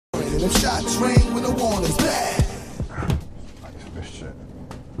And if shots ring when the warning's bad. This shit.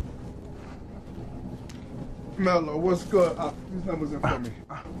 Mello, what's good? These numbers in front of me.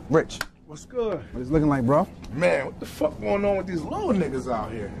 Rich. What's good? What it's looking like, bro? Man, what the fuck going on with these little niggas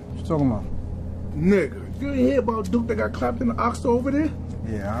out here? What you talking about? Nigga, you ain't hear about Duke that got clapped in the ox over there?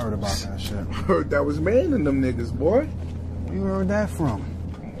 Yeah, I heard about that shit. Heard that was man in them niggas, boy. Where you heard that from?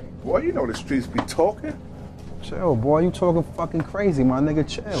 Boy, you know the streets be talking. Chill, boy. You talking fucking crazy, my nigga.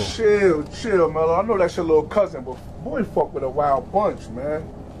 Chill. Chill, Mello. I know that's your little cousin, but boy, fuck with a wild bunch, man.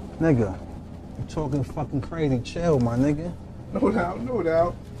 Nigga, you talking fucking crazy. Chill, my nigga. No doubt, no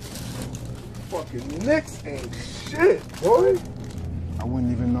doubt. Fucking Knicks ain't shit, boy. I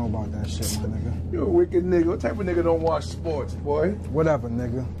wouldn't even know about that shit, my nigga. You a wicked nigga. What type of nigga don't watch sports, boy? Whatever,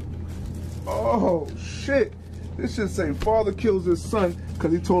 nigga. Oh, shit. This should say father kills his son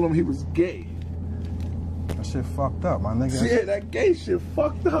because he told him he was gay. That shit fucked up, my nigga. Yeah, that gay shit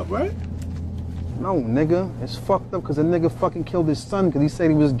fucked up, right? No, nigga. It's fucked up because a nigga fucking killed his son because he said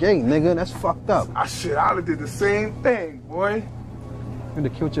he was gay, nigga. That's fucked up. Shit, I'd have did the same thing, boy. You'd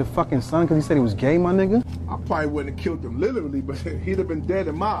have killed your fucking son because he said he was gay, my nigga? I probably wouldn't have killed him literally, but he'd have been dead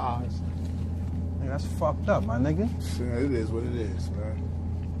in my eyes. Hey, that's fucked up, my nigga. Shit, it is what it is, man.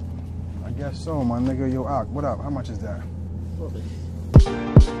 I guess so, my nigga. Yo, Ak, what up? How much is that? You're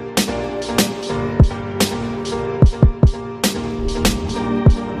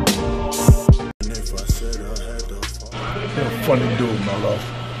a funny dude, my love.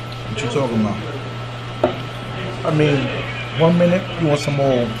 What you talking about? I mean, 1 minute you want some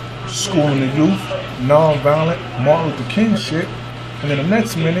old schooling the youth, non-violent, Martin Luther King shit, and then the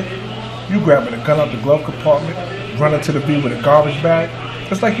next minute you grabbing a gun out the glove compartment, running to the V with a garbage bag.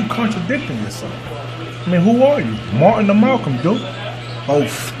 It's like you contradicting yourself. I mean, who are you? Martin or Malcolm, dude?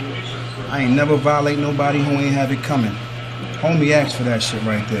 Both. I ain't never violate nobody who ain't have it coming. Homie asked for that shit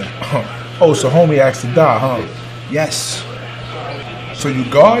right there. Oh, so homie asked to die, huh? Yes. So you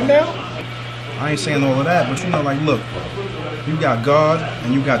God now? I ain't saying all of that, but you know, like, look, you got God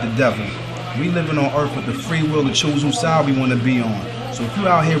and you got the devil. We living on earth with the free will to choose whose side we want to be on. So if you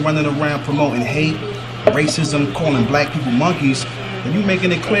out here running around promoting hate, racism, calling black people monkeys, then you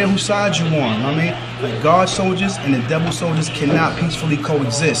making it clear whose side you on. I mean, like, God soldiers and the devil soldiers cannot peacefully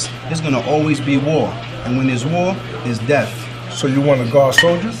coexist. There's gonna always be war, and when there's war, there's death. So you want to God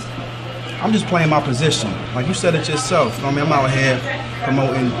soldiers? I'm just playing my position. Like you said it yourself. I mean, I'm out here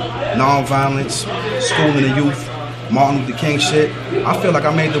promoting nonviolence, schooling the youth, Martin Luther King shit. I feel like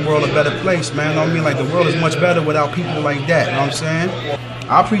I made the world a better place, man. You know what I mean? Like, the world is much better without people like that. You know what I'm saying?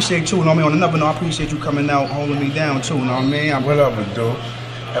 I appreciate you. You know what I mean? On another note, I appreciate you coming out, holding me down too. You know what I mean? Whatever, dude.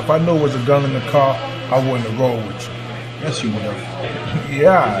 If I knew it was a gun in the car, I wouldn't have rolled with you. Yes, you would have.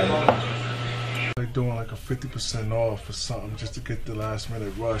 Yeah. They're doing like a 50% off or something just to get the last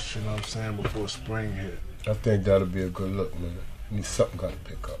minute rush, you know what I'm saying, before spring hit. I think that'll be a good look, man. Need something got to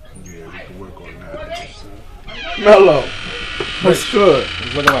pick up. Yeah, we can work on that. Mello, what's good?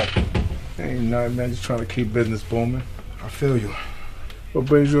 What's looking like? Ain't nothing, man. Just trying to keep business booming. I feel you. What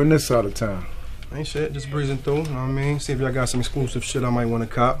brings you in this side of town? Ain't shit, just breezing through, you know what I mean? See if y'all got some exclusive shit I might want to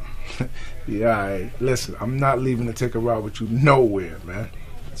cop. Yeah, all right. Listen, I'm not leaving to take a ride with you nowhere, man.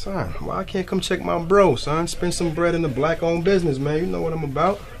 Son, why I can't come check my bro, son? Spend some bread in the black-owned business, man. You know what I'm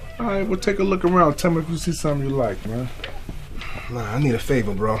about. All right, well, take a look around. Tell me if you see something you like, man. Nah, I need a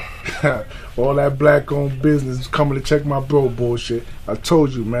favor, bro. All that black-owned business coming to check my bro bullshit. I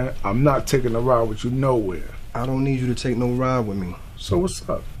told you, man, I'm not taking a ride with you nowhere. I don't need you to take no ride with me. So what's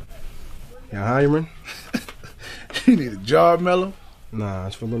up? Y'all hiring? You need a job, Mello? Nah,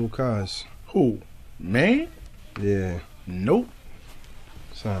 it's for little cuz. Who? Man? Yeah. Nope.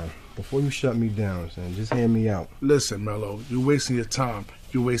 Son, before you shut me down, son, just hear me out. Listen, Mello, you're wasting your time.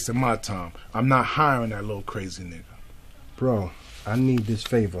 You're wasting my time. I'm not hiring that little crazy nigga. Bro, I need this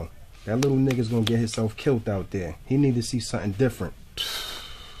favor. That little nigga's gonna get himself killed out there. He need to see something different.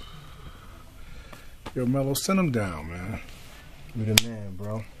 Yo, Mello, send him down, man. You the man,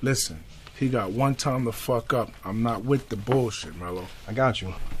 bro. Listen, he got one time to fuck up. I'm not with the bullshit, Mello. I got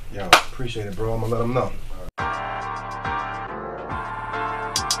you. Yo, appreciate it, bro. I'm gonna let him know.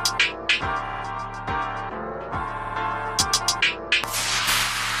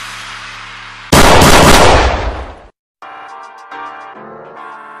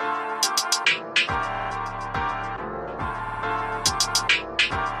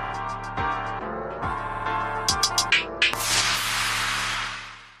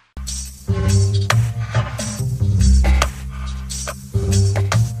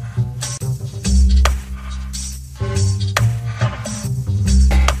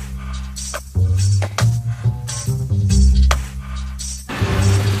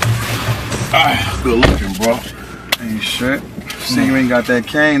 Good looking, bro. Ain't shit. See, you ain't got that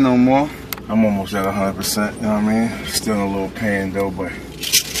cane no more. I'm almost at 100%, you know what I mean? Still in a little pain though, but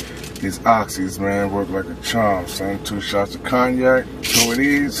these oxys, man, work like a charm, son. 2 shots of cognac, 2 of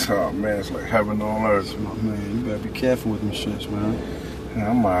these. Oh, man, it's like heaven on earth. Oh, man, you better be careful with them shits, man.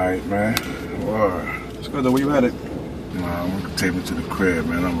 Yeah, I'm alright, man. Word. It's good though, where you headed? Nah, I'm gonna take me to the crib,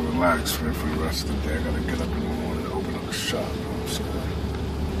 man. I'm gonna relax for the rest of the day. I gotta get up in the morning to open up the shop, you know what I'm saying?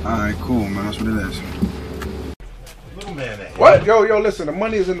 Alright, cool, man. That's what it is. Little man, that What? Yo, listen, the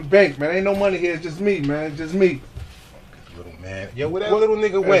money is in the bank, man. Ain't no money here, it's just me, man. It's just me. little man. Yo, where that little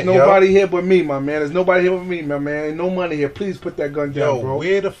nigga There's went, nobody here but me, my man. There's nobody here but me, my man. Ain't no money here. Please put that gun down, Yo, bro.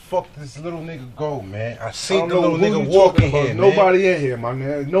 where the fuck did this little nigga go, man? I I seen don't the know little who nigga you walking talking about. here, man. Nobody in here, my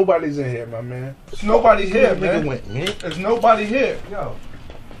man. Nobody's in here, my man. There's nobody here, Nigga man. went, man. There's nobody here. Yo,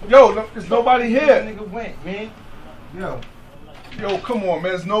 There's nobody here. nigga went, man. Yo. Yo, come on,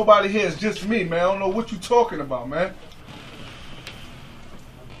 man. There's nobody here. It's just me, man. I don't know what you talking about, man.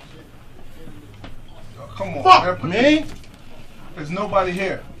 Yo, come on, Fuck, man. man. There's nobody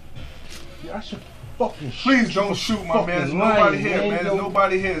here. Yeah, I should fucking Please don't shoot, my man. There's nobody here, man. There's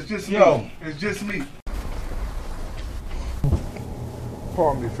nobody here. It's just me. Yo. It's just me.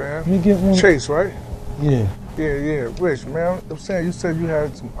 Pardon me, fam. Let me get one. Chase, right? Yeah, Yeah. Rich, man. I'm saying you said you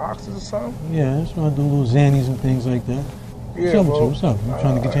had some oxys or something? yeah, that's why I do little Xannies and things like that. Yeah, What's up with bro. you? What's up? You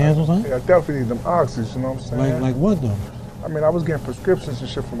trying to get your hands on something? Yeah, I definitely need them oxys, you know what I'm saying? Like what though? I mean, I was getting prescriptions and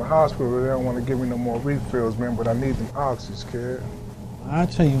shit from the hospital. They don't want to give me no more refills, man, but I need them oxys, kid. I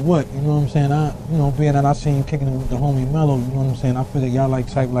tell you what, you know what I'm saying? Being that I seen you kicking it with the homie Mello, you know what I'm saying? I feel that y'all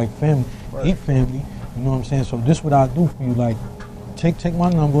like type like family, Right. eat family, you know what I'm saying? So this what I do for you, like, take my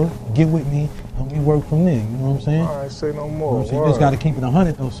number, get with me, and we work from there, you know what I'm saying? All right, say no You know more. what I'm saying? You just gotta keep it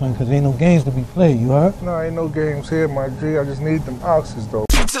 100 though, son, cause ain't no games to be played, you heard? No, ain't no games here, my G. I just need them oxys, though.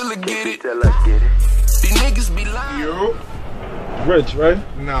 Till I get it. These niggas be lying. Yo. Rich, right?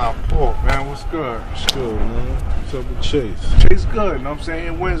 Nah, Paul, man. What's good? It's good, man. What's up with Chase? Chase good, you know what I'm saying?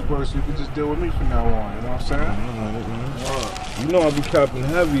 In Winsburg, so you can just deal with me from now on, you know what I'm saying? You know I be copping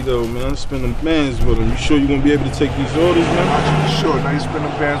heavy though, man. I'm spending bands with him. You sure you gonna be able to take these orders, man? Sure, now you spend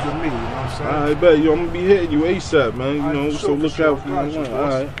them bands with me, you know what I'm saying? Alright, bet. Yo, I'm gonna be hitting you ASAP, man. You know, Sure, so look sure, out for got me. you, boss.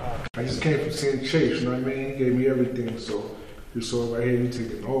 Alright. I just came from seeing Chase, you know what I mean? He gave me everything, so you saw right here, you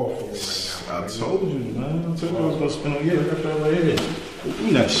taking all for me right now. I told you, man. I told you I was gonna spend on you. I got that right here. Give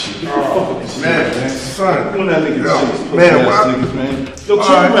me that shit. Get the fuck up this shit, man. Son. Doing that nigga Yo, shit. man, Ass why- niggas, man. Yo, turn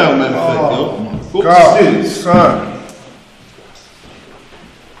Alright. around, matter of fact, yo. Go God, upstairs. son.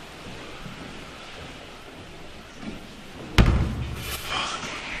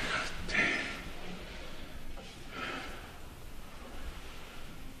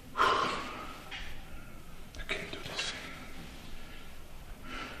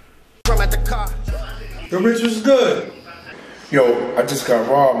 From at the car. The Rich was good. Yo, I just got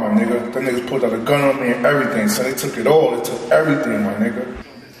robbed, my nigga. Them niggas pulled out a gun on me and everything, so they took it all. They took everything, my nigga.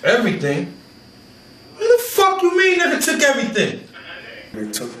 Everything? What the fuck you mean nigga took everything?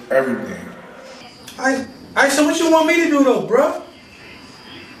 They took everything. Alright, so what you want me to do though, bruh?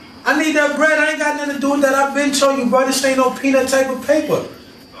 I need that bread. I ain't got nothing to do with that. I've been telling you, bro, this ain't no peanut type of paper.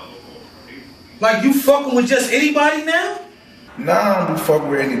 Like, you fucking with just anybody now? Nah, I don't be fucking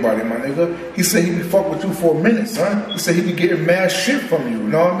with anybody, my nigga. He said he be fucking with you for a minute, son. He said he be getting mad shit from you, you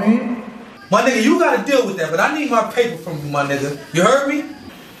know what I mean? My nigga, you gotta deal with that, but I need my paper from you, my nigga. You heard me?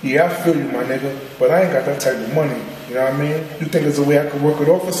 Yeah, I feel you, my nigga, but I ain't got that type of money, you know what I mean? You think there's a way I could work it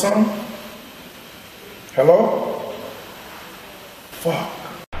off or something? Hello? Fuck.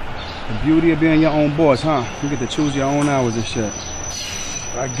 The beauty of being your own boss, huh? You get to choose your own hours and shit.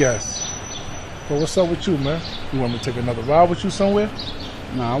 I guess. But what's up with you, man? You want me to take another ride with you somewhere?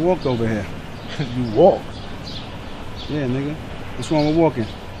 Nah, I walked over here. You walked. Yeah, nigga. What's wrong with walking?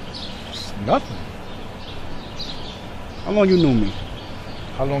 It's nothing. How long you knew me?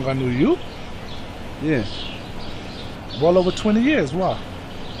 How long I knew you? Yeah. Well over 20 years, why?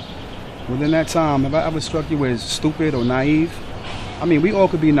 Within that time, have I ever struck you as stupid or naive? I mean, we all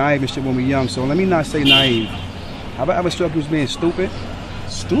could be naive and shit when we're young, so let me not say naive. Have I ever struck you as being stupid?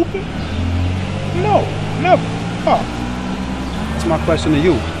 Stupid? No, never. Huh. That's my question to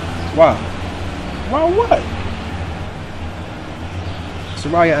you. Why? Why what?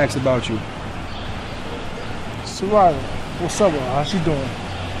 Soraya asked about you. Soraya, what's up with her? How's she doing?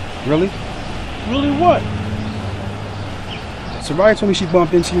 Really? Really what? Soraya told me she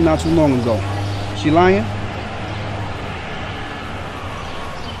bumped into you not too long ago. She lying?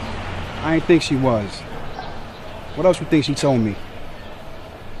 I ain't think she was. What else you think she told me?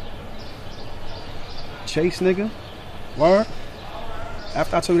 Chase, nigga? Word?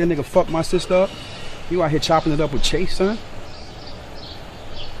 After I told you that nigga fucked my sister up, you out here chopping it up with Chase, son?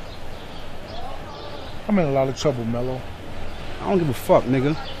 I'm in a lot of trouble, Mello. I don't give a fuck,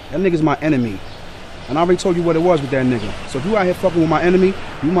 nigga. That nigga's my enemy. And I already told you what it was with that nigga. So if you out here fucking with my enemy,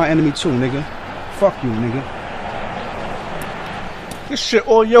 you my enemy too, nigga. Fuck you, nigga. This shit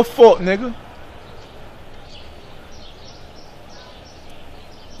all your fault, nigga.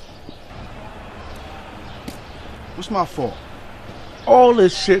 What's my fault? All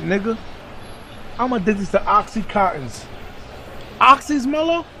this shit, nigga. I'm addicted to Oxycontins. Oxys,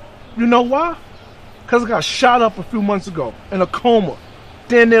 Mello? You know why? Because I got shot up a few months ago in a coma.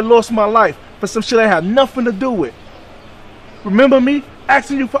 Damn near lost my life for some shit I had nothing to do with. Remember me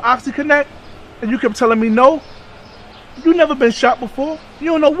asking you for OxyConnect? And you kept telling me no? You never been shot before. You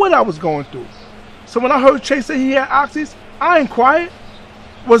don't know what I was going through. So when I heard Chase say he had Oxys, I ain't quiet.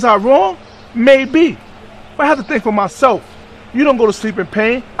 Was I wrong? Maybe. But I have to think for myself. You don't go to sleep in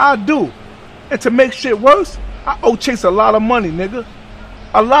pain. I do. And to make shit worse, I owe Chase a lot of money, nigga.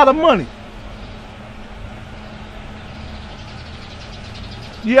 A lot of money.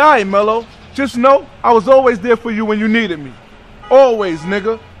 Yeah, alright, Mello. Just know I was always there for you when you needed me. Always,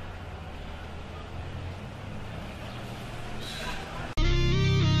 nigga.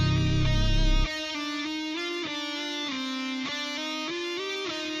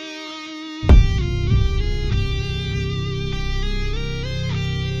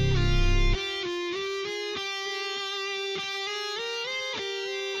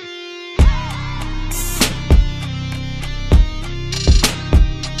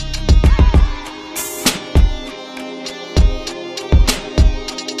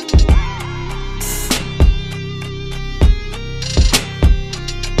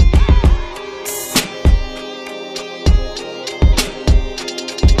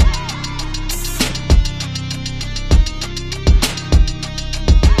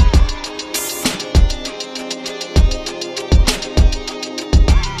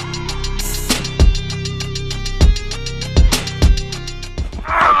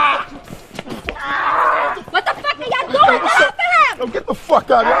 Get the fuck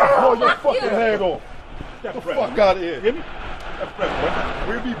out of here. I'll blow your fucking head off. Get the fuck out of here. Hear me? That's fresh,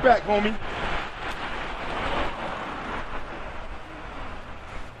 bro. We'll be back, homie.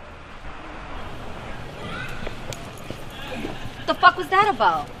 What the fuck was that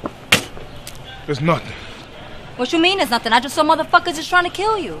about? There's nothing. What you mean there's nothing? I just saw motherfuckers just trying to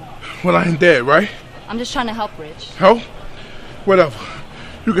kill you. Well, I ain't dead, right? I'm just trying to help Rich. Help? Whatever.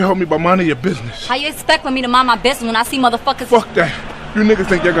 You can help me by minding your business. How you expect for me to mind my business when I see motherfuckers? Fuck that. You niggas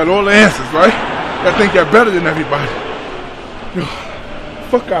think y'all got all the answers, right? Y'all think y'all better than everybody. Yo,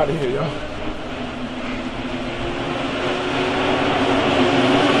 fuck out of here, y'all.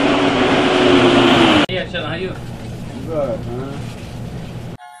 Yeah, chillin', how you? Good, man.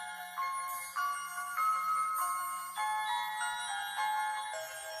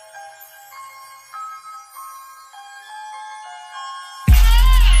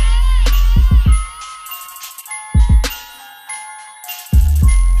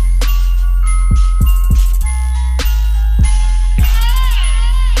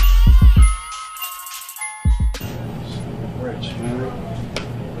 Rich, man.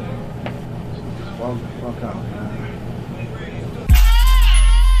 Fuck out, man.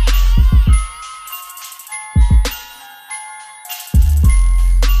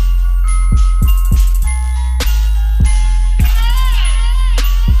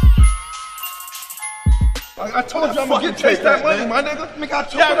 I told you I'm gonna get Chase that money, my nigga. Nigga, I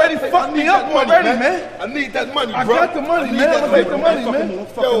told you already fucked me up already, man. I need that money, I bro. got the money, man. I'm gonna take the money, man. Don't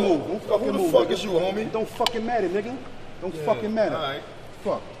fucking move. Don't fucking Who the move. fuck is you, homie? Don't fucking matter, nigga. Don't fucking matter. All right.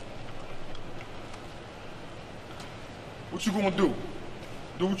 Fuck. What you gonna do?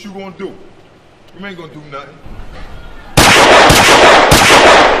 Do what you gonna do. You ain't gonna do nothing.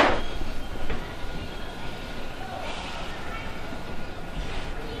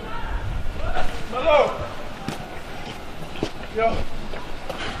 Hello. Yo.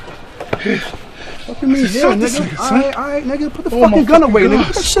 Fucking me, yeah, Shut this nigga. nigga, son. Alright, nigga. Put the Oh, my fucking gun fucking away, nigga. gosh.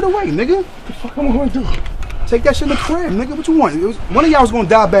 Put that shit away, nigga. What the fuck am I gonna do? Take that shit in the crib, nigga. What you want? One of y'all was gonna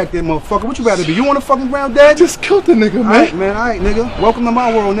die back there, motherfucker. What you rather be? You want a fucking ground dead? Just killed the nigga, man. Alright, man. Alright, nigga. Welcome to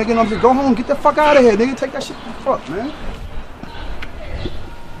my world, nigga. And I'm just go home. Get the fuck out of here, nigga. Take that shit. Fuck, man.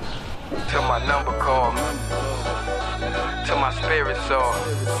 Till my number call me. Till my spirit soar.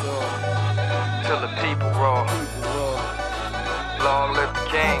 Till the people roar. Long live the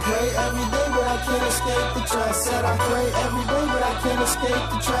king. I pray every day, but I can't escape the trap set. I pray every day, but I can't escape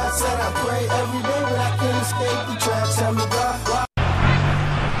the trap set. I pray every day, but I can't escape the trap. Tell me God, why?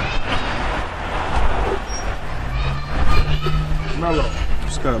 Mello.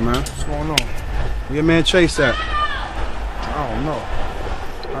 What's good, man? What's going on? Where your man Chase at? I don't know.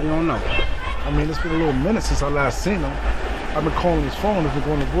 How you don't know? I mean, it's been a little minute since I last seen him. I've been calling his phone, it's been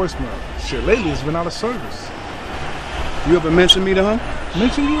going to voicemail. Shit, lately it's been out of service. You ever mention me to him?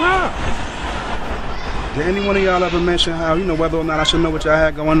 Mention you how? Did any one of y'all ever mention how, whether or not I should know what y'all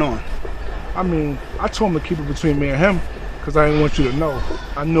had going on? I mean, I told him to keep it between me and him because I didn't want you to know.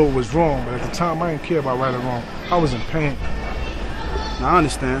 I knew it was wrong, but at the time I didn't care about right or wrong. I was in pain. Now, I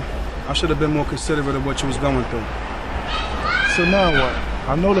understand. I should have been more considerate of what you was going through. So now what?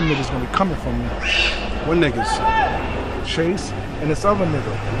 I know them niggas gonna be coming for me. What niggas? Chase and this other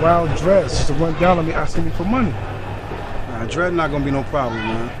nigga, Wild Dress, just to run down on me asking me for money. Nah, Dread not gonna be no problem,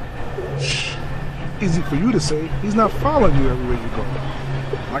 man. Easy for you to say. He's not following you everywhere you go.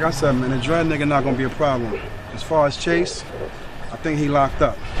 Like I said, man, the Dread nigga not gonna be a problem. As far as Chase, I think he locked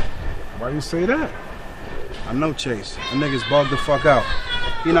up. Why you say that? I know Chase. That nigga's bugged the fuck out.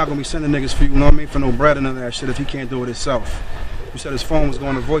 He not gonna be sending niggas for you know what I mean, for no bread and none of that shit if he can't do it himself. You said his phone was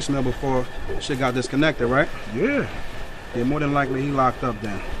going to voicemail before shit got disconnected, right? Yeah. Yeah, more than likely he locked up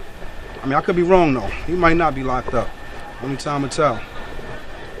then. I mean, I could be wrong though. He might not be locked up. Only time will tell.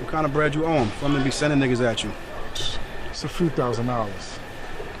 What kind of bread you owe him for him to be sending niggas at you? It's a few $1,000s.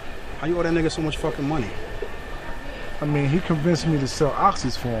 How you owe that nigga so much fucking money? I mean, he convinced me to sell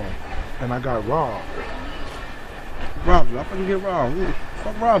oxys for him, and I got robbed. Robbed you? How fucking get robbed? Who the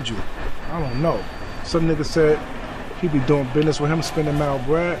fuck robbed you? I don't know. Some nigga said he'd be doing business with him, spending mal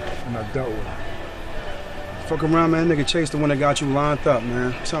bread, and I dealt with him. Fuck around, man. That nigga Chase the one that got you lined up,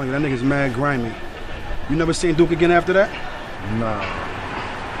 man. I'm telling you, that nigga's mad grimy. You never seen Duke again after that? Nah.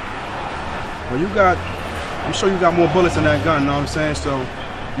 Well, I'm sure you got more bullets in that gun, know what I'm saying? So,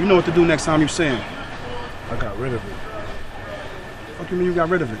 you know what to do next time you see him. I got rid of it. Fuck you mean you got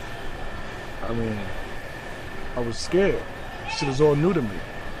rid of it? I mean, I was scared. Shit is all new to me.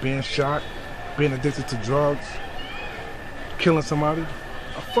 Being shot, being addicted to drugs, killing somebody.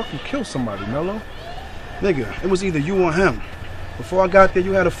 I fucking killed somebody, Mello. Nigga, it was either you or him. Before I got there,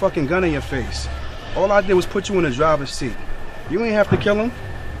 you had a fucking gun in your face. All I did was put you in the driver's seat. You ain't have to kill him.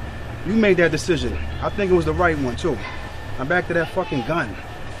 You made that decision. I think it was the right one, too. Now back to that fucking gun.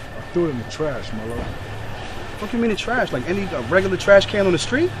 I threw it in the trash, Mello. What you mean the trash? Like any regular trash can on the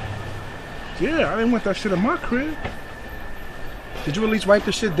street? Yeah, I didn't want that shit in my crib. Did you at least wipe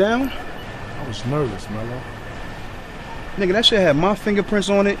the shit down? I was nervous, Mello. Nigga, that shit had my fingerprints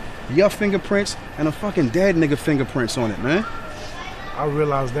on it, your fingerprints, and a fucking dead nigga fingerprints on it, man. I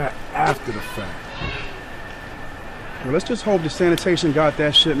realized that after the fact. Well, let's just hope the sanitation got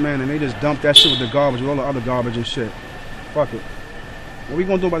that shit, man, and they just dumped that shit with the garbage, with all the other garbage and shit. Fuck it. What we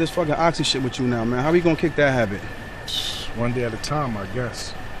gonna do about this fucking oxy shit with you now, man? How we gonna kick that habit? One day at a time, I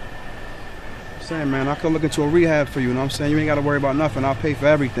guess. I'm saying, man, I could look into a rehab for you, you know what I'm saying? You ain't gotta worry about nothing. I'll pay for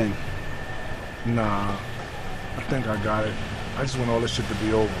everything. Nah, I think I got it. I just want all this shit to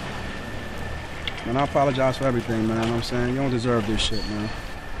be over. Man, I apologize for everything, man, you know what I'm saying? You don't deserve this shit, man.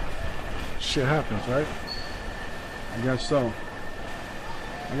 Shit happens, right? I guess so.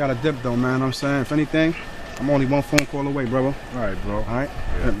 I got a dip though, man, you know what I'm saying? If anything, I'm only one phone call away, brother. All right, bro. All right?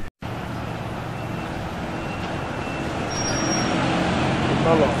 Yeah.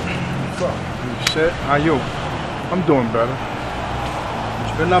 Mello, what's up? Shit, how you? I'm doing better. What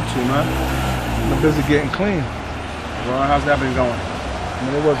you been up to, man? I'm busy getting clean. Well, how's that been going? I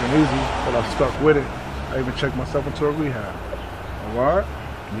mean, it wasn't easy, but I stuck with it. I even checked myself into a rehab. A what?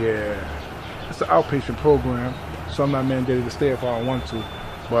 Yeah. It's an outpatient program, so I'm not mandated to stay if I don't want to.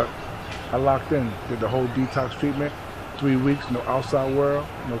 But I locked in, did the whole detox treatment. 3 weeks, no outside world,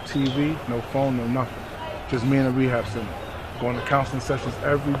 no TV, no phone, no nothing. Just me in a rehab center. Going to counseling sessions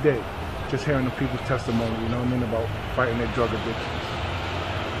every day. Just hearing the people's testimony, you know what I mean, about fighting their drug addiction.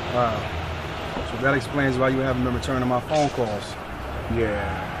 Wow. So that explains why you haven't been returning my phone calls.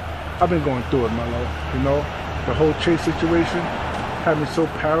 Yeah. I've been going through it, my love. You know, the whole Chase situation had me so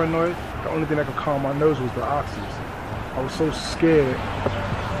paranoid. The only thing that could calm my nerves was the oxys. I was so scared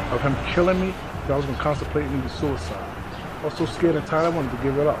of him killing me that I was going to contemplate maybe suicide. I was so scared and tired I wanted to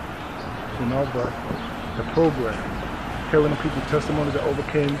give it up. You know, but the program, hearing the people's testimonies that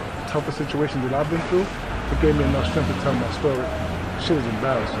overcame tougher situations that I've been through, it gave me enough strength to tell my story. Shit is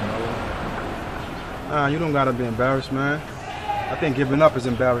embarrassing, my love. Nah, you don't gotta be embarrassed, man. I think giving up is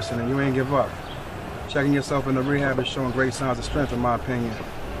embarrassing and you ain't give up. Checking yourself in the rehab is showing great signs of strength in my opinion.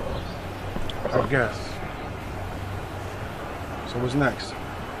 I guess. So what's next?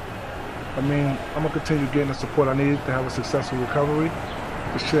 I mean, I'm gonna continue getting the support I need to have a successful recovery.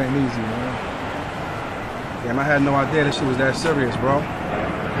 This shit ain't easy, man. Damn, I had no idea this shit was that serious, bro.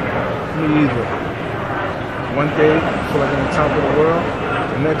 Me either. One day, I feel like I'm on top of the world.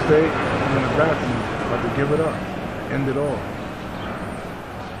 The next day, I'm in the bathroom, about to give it up, end it all.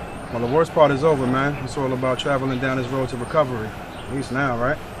 Well, the worst part is over, man. It's all about traveling down this road to recovery. At least now,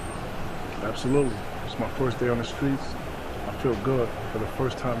 right? Absolutely. It's my first day on the streets. I feel good for the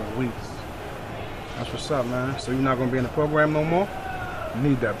first time in weeks. That's what's up, man. So you're not gonna be in the program no more? I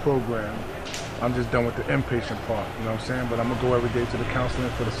need that program. I'm just done with the inpatient part, you know what I'm saying? But I'm gonna go every day to the counseling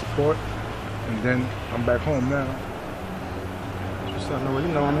for the support, and then I'm back home now. What's up, no? You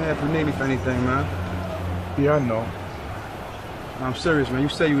know I'm here if you need me for anything, man. Yeah, I know. I'm serious, man. You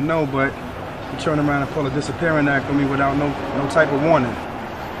say you know, but you turn around and pull a disappearing act on me without no type of warning.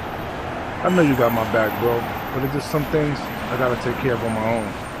 I know you got my back, bro, but it's just some things I gotta take care of on my own.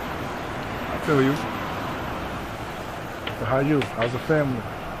 I feel you. But how you? How's the family?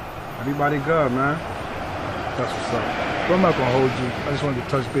 Everybody good, man. That's what's up. But I'm not gonna hold you. I just wanted to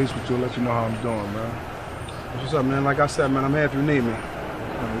touch base with you and let you know how I'm doing, man. What's up, man? Like I said, man, I'm here if you need me.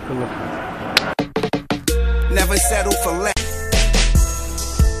 Right, good luck. Never settle for less.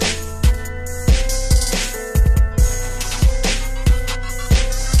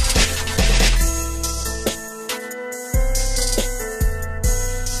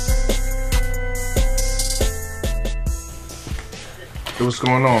 Hey, what's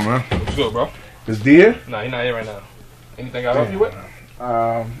going on, man? What's good, bro? Is D here? Nah, he's not here right now. Anything I help you with?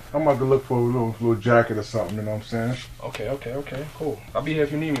 I'm about to look for a little jacket or something, you know what I'm saying? Okay, cool. I'll be here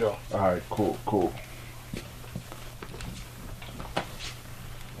if you need me, though. Alright, cool.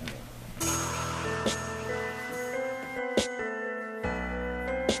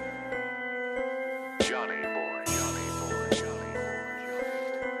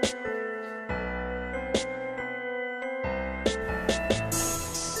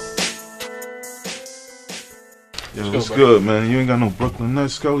 Yo, what's good, man? You ain't got no Brooklyn Nut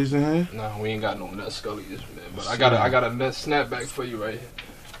Scullies in here? Nah, we ain't got no nut scullies, man. But I got a nut snapback for you right here.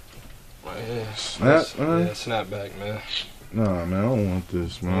 Right here. Man? Yeah, snapback, man. Nah, man, I don't want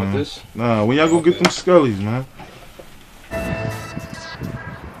this, man. You want this? Nah, when y'all go get them Scullies, man.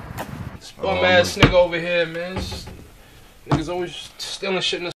 This bum ass nigga over here, man. Niggas always stealing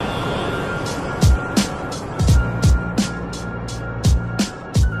shit in the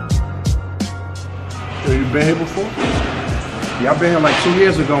Yo, you been here before? Yeah, I've been here like 2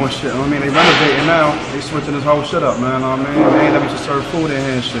 years ago and shit. I mean, they renovating now. They switching this whole shit up, man. I mean, they ain't never used to serve food in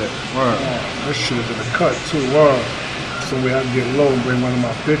here and shit. Word. This shit is in the cut too, word. So we have to get low and bring one of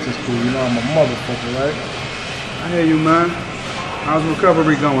my bitches through. You know I'm a motherfucker, right? I hear you, man. How's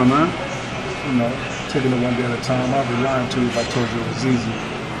recovery going, man? You know, taking it one day at a time. I'd be lying to you if I told you it was easy.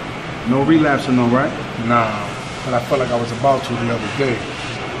 No relapsing, no, right? Nah, but I felt like I was about to the other day.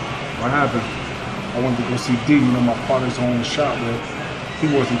 What happened? I wanted to go see D, you know, my partner's who owned the shop with.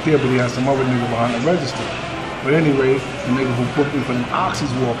 He wasn't there, but he had some other nigga behind the register. But anyway, the nigga who booked me for them oxys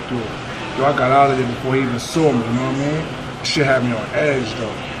walked through. Yo, I got out of there before he even saw me, you know what I mean? Shit had me on edge,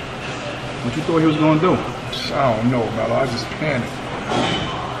 though. What you thought he was gonna do? I don't know, Mello. I just panicked.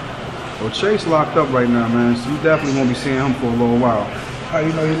 Well, Chase locked up right now, man, so you definitely won't be seeing him for a little while. How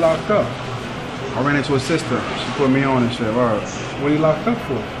you know he locked up? I ran into his sister. She put me on and shit. Word. What he locked up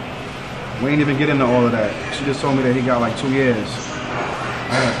for? We ain't even get into all of that. She just told me that he got like 2 years.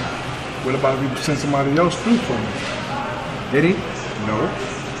 Man, what about if you sent somebody else through for me? Did he? No.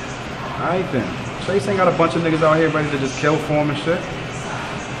 Alright then. Chase ain't got a bunch of niggas out here ready to just kill for him and shit.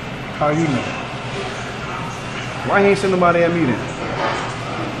 How you know? Why he ain't send nobody at me then?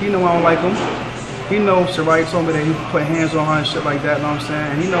 He know I don't like him. He know Sarai told me that he put hands on her and shit like that, you know what I'm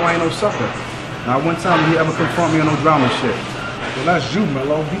saying? And he know I ain't no sucker. Not one time did he ever confront me on no drama shit. Well, that's you,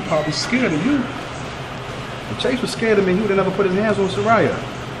 Mello. He probably scared of you. If Chase was scared of me, he would have never put his hands on Soraya.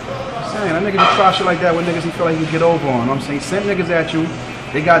 I'm saying, that nigga just try shit like that with niggas he feel like he can get over on. You know what I'm saying? He sent niggas at you,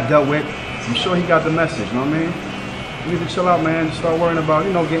 they got dealt with. I'm sure he got the message, you know what I mean? You need to chill out, man. Start worrying about,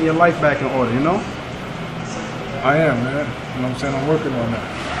 you know, getting your life back in order, you know? I am, man. You know what I'm saying? I'm working on that.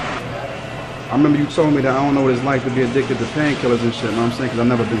 I remember you told me that I don't know what it's like to be addicted to painkillers and shit, you know what I'm saying? Because I've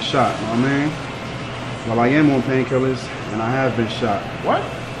never been shot, you know what I mean? Well, I am on painkillers, and I have been shot. What?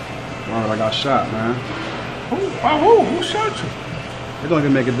 Well, I got shot, man. Who? By who? Who shot you? It don't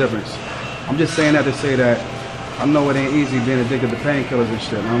even make a difference. I'm just saying that to say that I know it ain't easy being addicted to painkillers and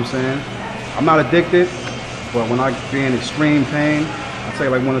shit, you know what I'm saying? I'm not addicted, but when I be in extreme pain, I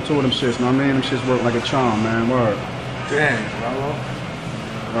take like 1 or 2 of them shits, you know what I mean? Them shits work like a charm, man, word. Damn, Mello.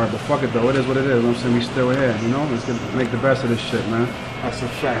 Alright, but fuck it though, it is what it is, you know what I'm saying? We still here, you know? Let's make the best of this shit, man. That's a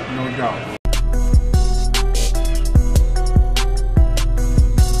fact, no doubt.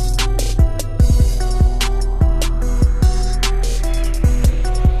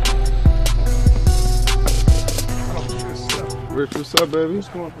 Rich, what's up, baby? What's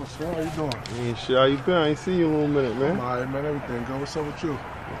going on, sir? How you doing? Ain't shit. How you been? I ain't seen you in a little minute, man. I'm alright, man. Everything good. What's up with you?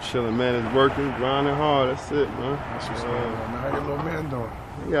 I'm chilling, man. It's working, grinding hard. That's it, man. That's what's going on, man. How your little man doing?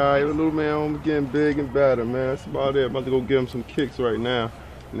 Yeah, the little man on getting big and better, man. That's about it. About to go give him some kicks right now.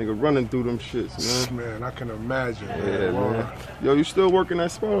 Nigga running through them shits, man. Man, I can imagine. Yeah, man. Yo, you still working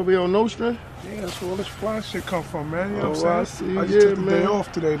that spot over here on No Strand? Yeah, that's where all this fly shit come from, man. You know what I I'm see. saying? I just took the day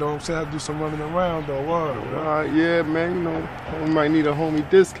off today, though. I'm saying I do some running around, though. Word, yeah, man. You know, we might need a homie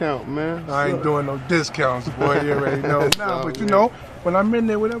discount, man. I ain't doing no discounts, boy. You already know. Nah, but you know, when I'm in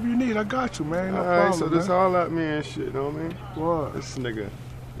there, whatever you need, I got you, man. No all problem, right, so this man. all at me and shit, know what I mean? What? This nigga.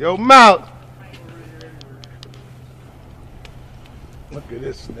 Yo, Mouth! Look at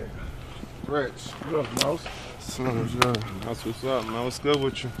this nigga. Rich. Look, Mouse. What's good? That's what's up, man. What's good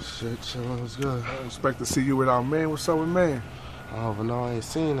with you? Shit, chillin', what's good? I expect to see you with our man. What's up with man? Oh, but no, I ain't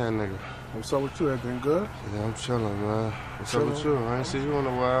seen that nigga. What's up with you? Everything good? Yeah, I'm chillin', man. What's up with you? I ain't seen you in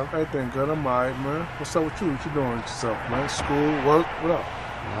a while. Everything good. I'm alright, man. What's up with you? What you doing with yourself, man? School, work, what up?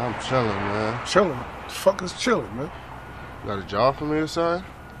 Yeah, I'm chillin', man. Chillin'? The fuck is chillin', man? You got a job for me or something?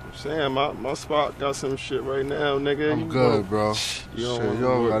 I'm saying, my spot got some shit right now, nigga. I'm good, bro. Shit,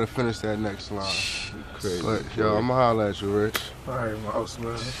 You gotta finish that next line. Crazy. But, yo, I'ma holler at you, Rich. Alright, Mouse,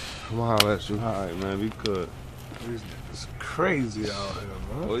 man. I'ma holler at you. Alright, man, be good. These niggas crazy out here,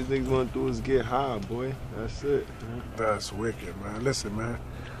 man. All these niggas wanna do is get high, boy. That's it. That's wicked, man. Listen, man.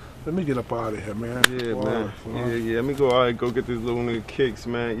 Let me get up out of here, man. Yeah, man. Yeah. Let me go out and go get these little nigga kicks,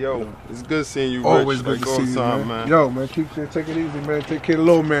 man. Yo, it's good seeing you, Rich. Always good like to all see you, time, man. Yo, man, take it easy, man. Take care of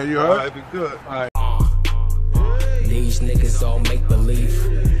the little man, you heard? Alright, be good. Alright. These niggas all make believe.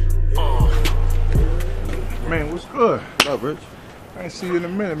 Man, what's good? What up, Rich? I ain't see you in a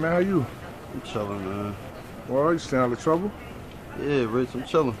minute, man. How you? I'm chilling, man. Well, you staying out of trouble? Yeah, Rich, I'm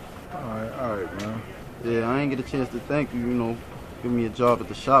chilling. Alright, man. Yeah, I ain't get a chance to thank you, you know, give me a job at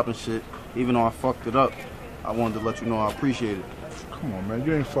the shop and shit. Even though I fucked it up, I wanted to let you know I appreciate it. Come on, man.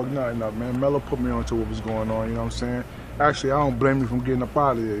 You ain't fucked nothing up, man. Mello put me onto what was going on, you know what I'm saying? Actually, I don't blame you from getting up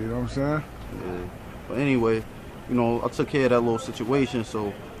out of here, you know what I'm saying? Yeah. But anyway, you know, I took care of that little situation, so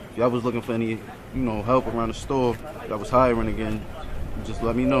if y'all was looking for any, you know, help around the store, that was hiring again, just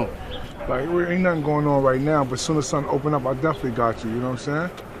let me know. Like, there ain't nothing going on right now, but as soon as something open up, I definitely got you, you know what I'm saying?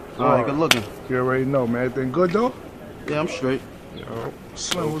 Alright, good looking. You already know, man. Everything good, though? Yeah, I'm straight. Yo,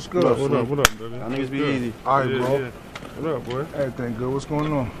 Slim, what's good? What up, baby? Y'all niggas be easy. Alright, bro. Yeah. What up, boy? Everything good. What's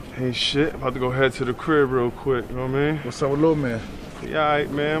going on? Hey, shit. About to go head to the crib real quick, you know what I mean? What's up with little man? Yeah, alright,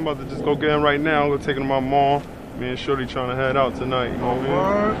 man. I'm about to just go get him right now. I'm gonna take him to my mom. Me and Shorty trying to head out tonight, you know what I mean?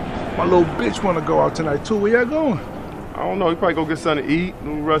 Word. My little bitch want to go out tonight, too. Where y'all going? I don't know. You probably go get something to eat.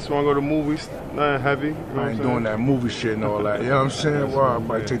 New restaurant, go to movies. Nothing heavy. You know what I I'm ain't saying? doing that movie shit and all that. You know what I'm saying? Word. I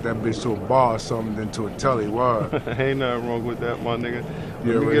might take that bitch to a bar or something, then to a telly. Word. Ain't nothing wrong with that, my nigga.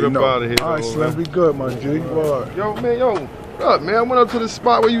 You Let me get already up know. out of here. All right, though, Slim, man. be good, my G. Word. Yo, man, what up, man? I went up to the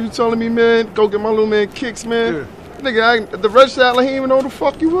spot where you was telling me, man, go get my little man kicks, man. Yeah. Nigga, the register out, like, he didn't even know who the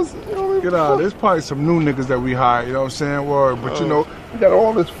fuck you was. You know what I mean? Get out. There's probably some new niggas that we hired, you know what I'm saying? Word. But you know, we got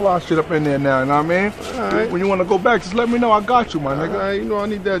all this fly shit up in there now, you know what I mean? All right. When you want to go back, just let me know. I got you, my nigga. All right, you know I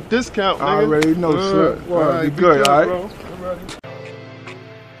need that discount, nigga. I already know, sir. Word. All right, Be good, all right? bro.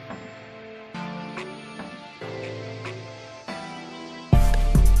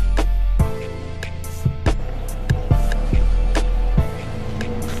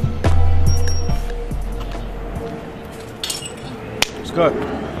 It's good.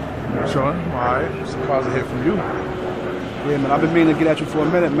 Sean, all right. Surprised to hear from you. Yeah, man, I've been meaning to get at you for a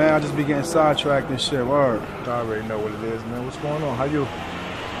minute, man. I just be getting sidetracked and shit. Word. I already know what it is, man. What's going on? How you?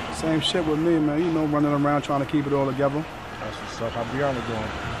 Same shit with me, man. You know, running around trying to keep it all together. That's what's up. How Brianna doing?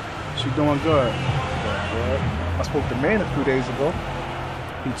 She doing good. I spoke to Man a few days ago.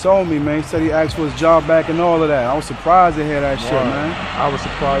 He told me, man. He said he asked for his job back and all of that. I was surprised to hear that shit, Wow. man. I was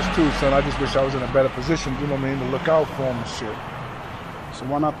surprised too, son. I just wish I was in a better position, you know what I mean, to look out for him and shit. So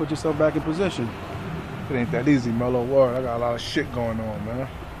why not put yourself back in position? It ain't that easy, Mellow. Word. I got a lot of shit going on, man.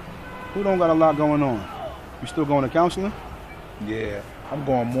 Who don't got a lot going on? You still going to counseling? Yeah, I'm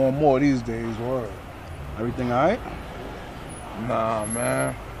going more and more these days, word. Everything all right? Nah,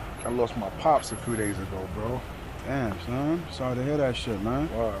 man. I lost my pops a few days ago, bro. Damn, son. Sorry to hear that shit, man.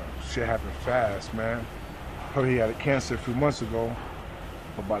 Word. Shit happened fast, man. Heard he had a cancer a few months ago,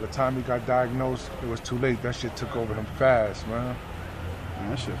 but by the time he got diagnosed, it was too late. That shit took over him fast, man. Man,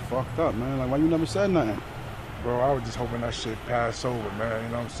 that shit fucked up, man. Like, why you never said nothing? Bro, I was just hoping that shit passed over, man. You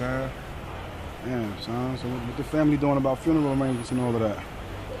know what I'm saying? Damn, son. So what the family doing about funeral arrangements and all of that?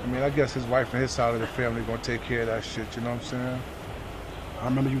 I mean, I guess his wife and his side of the family gonna take care of that shit, you know what I'm saying? I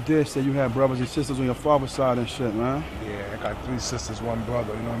remember you did say you had brothers and sisters on your father's side and shit, man. Yeah, I got 3 sisters, 1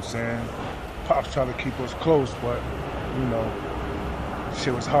 brother, you know what I'm saying? Pops tried to keep us close, but, you know,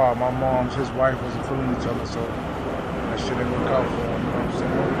 shit was hard. My mom's, his wife wasn't feeling each other, so that shit didn't work out for him, you know what I'm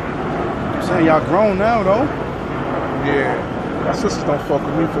saying? I'm saying y'all grown now, though. Yeah, my sisters don't fuck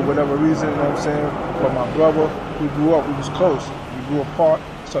with me for whatever reason, you know what I'm saying? But my brother, we grew up, we was close. We grew apart,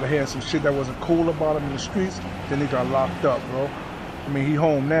 started hearing some shit that wasn't cool about him in the streets, then he got locked up, bro. I mean, he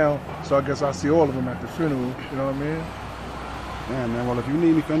home now, so I guess I'll see all of them at the funeral, you know what I mean? Yeah, man, well, if you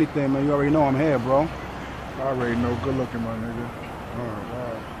need me for anything, man, you already know I'm here, bro. I already know. Good looking, my nigga. All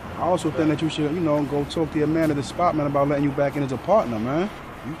right. I also think that you should, you know, go talk to your man at the spot, man, about letting you back in as a partner, man.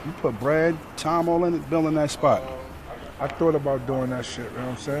 You put bread, time all in it, building that spot. I thought about doing that shit, you know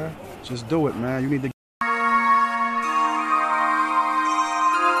what I'm saying? Just do it, man. You need to.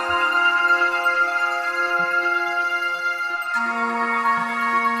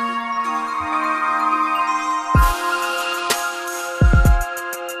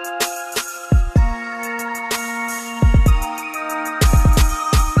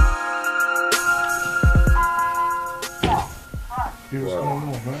 What's going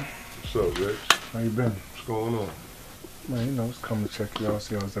on, man? What's up, Rich? How you been? What's going on? Man, you know, just come to check you out,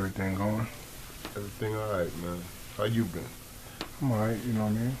 see how's everything going. Everything all right, man. How you been? I'm all right, you know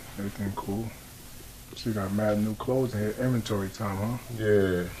what I mean? Everything cool. So you got mad new clothes in here, inventory time, huh?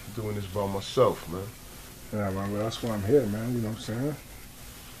 Yeah, doing this by myself, man. Yeah, man, well, that's why I'm here, man, you know what I'm saying?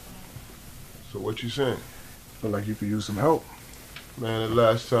 So what you saying? Feel like you could use some help. Man, the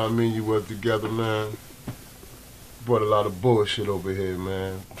last time me and you were together, man, brought a lot of bullshit over here,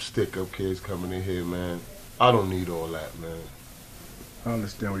 man. Stick-up kids coming in here, man. I don't need all that, man. I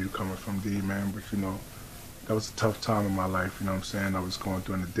understand where you're coming from, D, man, but you know, that was a tough time in my life, you know what I'm saying? I was going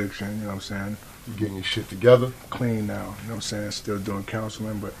through an addiction, you know what I'm saying? You getting your shit together? Clean now, you know what I'm saying? Still doing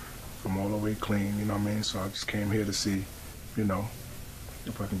counseling, but I'm all the way clean, you know what I mean? So I just came here to see, you know,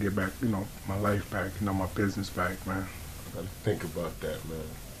 if I can get back, you know, my life back, you know, my business back, man. I gotta think about that, man.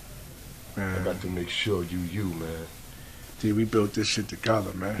 Man. I got to make sure you, man. D, we built this shit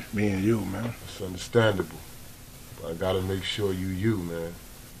together, man. Me and you, man. It's understandable. But I gotta make sure you, man.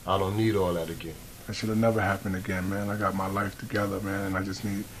 I don't need all that again. That should have never happened again, man. I got my life together, man, and I just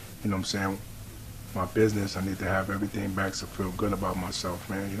need, you know what I'm saying, my business, I need to have everything back to feel good about myself,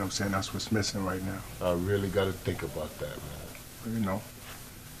 man. You know what I'm saying? That's what's missing right now. I really gotta think about that, man. You know,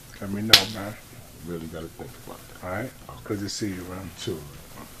 let me know, man. Really gotta think about that. All right? Good to see you, man. You too,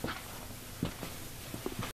 man.